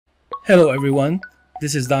Hello everyone,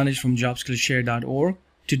 this is Danish from jobskillshare.org.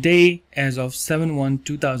 Today, as of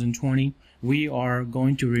 7/1/2020, we are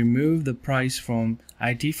going to remove the price from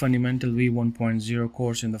IT Fundamental v1.0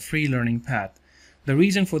 course in the free learning path. The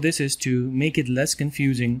reason for this is to make it less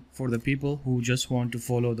confusing for the people who just want to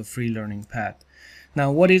follow the free learning path.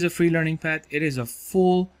 Now, what is a free learning path? It is a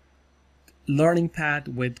full learning path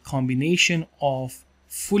with combination of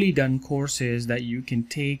fully done courses that you can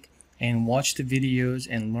take and watch the videos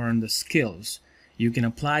and learn the skills. You can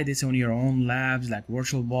apply this on your own labs like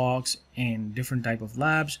VirtualBox and different type of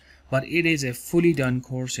labs, but it is a fully done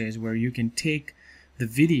courses where you can take the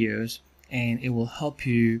videos and it will help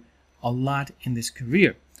you a lot in this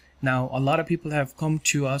career. Now, a lot of people have come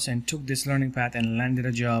to us and took this learning path and landed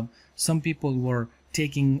a job. Some people were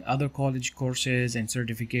taking other college courses and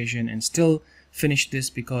certification and still finished this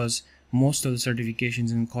because most of the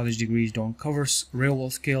certifications and college degrees don't cover real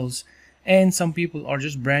world skills. And some people are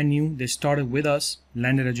just brand new. They started with us,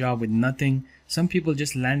 landed a job with nothing. Some people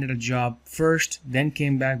just landed a job first, then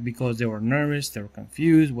came back because they were nervous, they were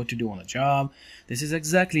confused what to do on the job. This is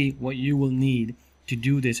exactly what you will need to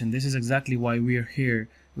do this, and this is exactly why we are here.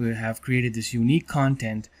 We have created this unique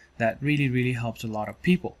content that really helps a lot of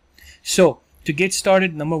people. So to get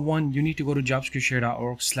started, number one, you need to go to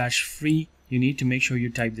jobskillshare.org/free. You need to make sure you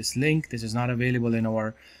type this link. This is not available in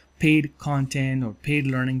our paid content or paid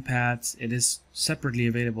learning paths. It is separately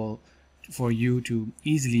available for you to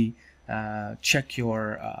easily check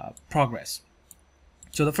your progress.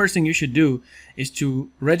 So the first thing you should do is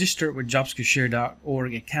to register with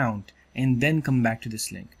jobskillshare.org account and then come back to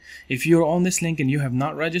this link. If you're on this link and you have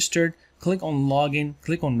not registered, click on login,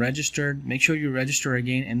 click on registered, make sure you register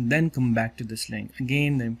again, and then come back to this link.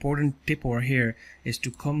 Again, the important tip over here is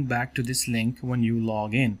to come back to this link when you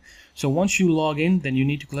log in. So once you log in, then you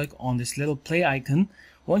need to click on this little play icon.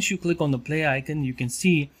 Once you click on the play icon, you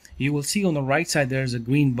will see on the right side there's a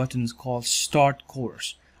green button called Start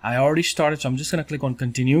Course. I already started, so I'm just going to click on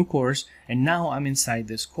Continue Course, and now I'm inside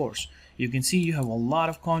this course. You can see you have a lot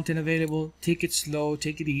of content available. Take it slow,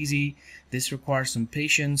 take it easy. This requires some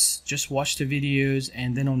patience. Just watch the videos,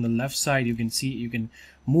 and then on the left side you can see you can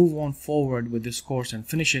move on forward with this course and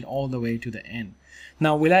finish it all the way to the end.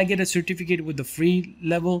 Now, will I get a certificate with the free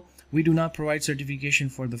level? We do not provide certification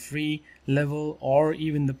for the free level or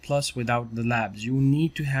even the plus without the labs. You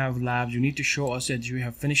need to have labs. You need to show us that you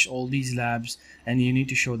have finished all these labs, and you need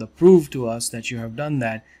to show the proof to us that you have done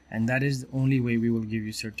that, and that is the only way we will give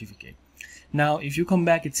you a certificate. Now, if you come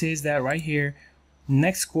back, it says that right here,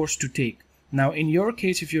 next course to take. Now, in your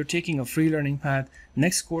case, if you're taking a free learning path,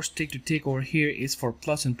 next course to take over here is for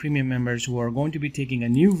Plus and Premium members who are going to be taking a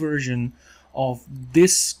new version of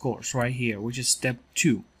this course right here, which is step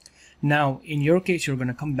 2. Now, in your case, you're going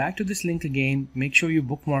to come back to this link again, make sure you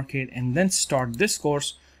bookmark it, and then start this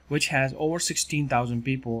course, which has over 16,000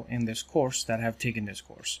 people in this course that have taken this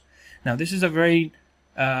course. Now, this is a very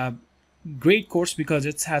great course because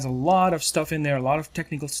it has a lot of stuff in there, a lot of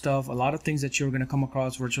technical stuff, a lot of things that you're going to come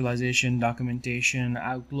across: virtualization, documentation,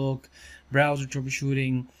 Outlook, browser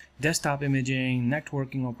troubleshooting, desktop imaging,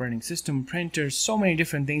 networking, operating system, printers, so many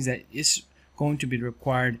different things that is going to be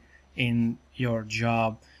required in your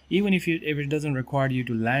job. Even if it doesn't require you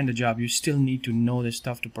to land a job, you still need to know this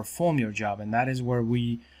stuff to perform your job, and that is where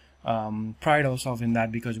we pride ourselves in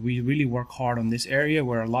that, because we really work hard on this area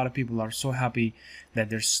where a lot of people are so happy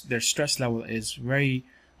that their stress level is very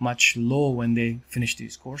much low when they finish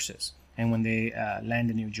these courses and when they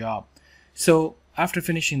land a new job. So after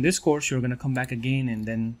finishing this course, you're going to come back again and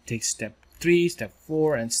then take step 3, step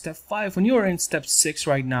 4, and step 5. When you're in step 6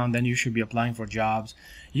 right now, then you should be applying for jobs.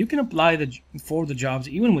 You can apply for the jobs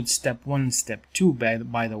even with step 1 and step 2,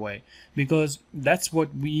 by the way, because that's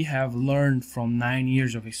what we have learned from 9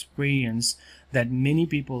 years of experience, that many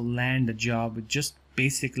people land a job with just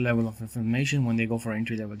basic level of information when they go for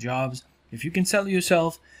entry-level jobs. If you can sell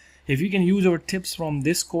yourself, if you can use our tips from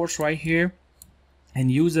this course right here, and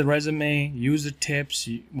use the resume, use the tips,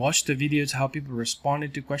 watch the videos, how people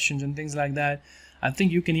responded to questions and things like that, I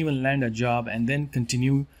think you can even land a job and then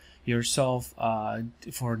continue yourself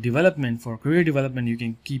for development, for career development. You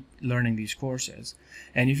can keep learning these courses.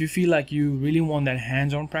 And if you feel like you really want that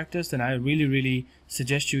hands-on practice, then I really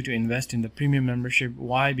suggest you to invest in the premium membership.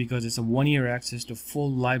 Why? Because it's a 1-year access to full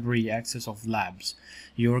library access of labs.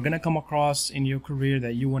 You're gonna come across in your career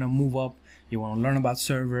that you want to move up. You want to learn about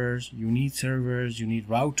servers, you need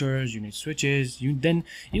routers, you need switches. Then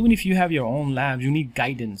even if you have your own labs, you need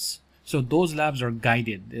guidance. So those labs are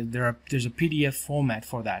guided. There's a PDF format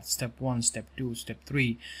for that, step 1, step 2, step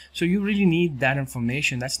 3. So you really need that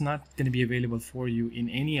information. That's not going to be available for you in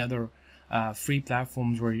any other free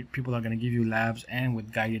platforms where people are going to give you labs and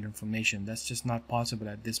with guided information. That's just not possible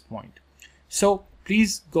at this point. So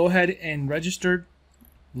please go ahead and register,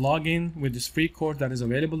 log in with this free course that is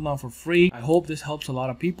available now for free. I hope this helps a lot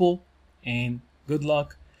of people, and good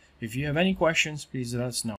luck. If you have any questions, please let us know.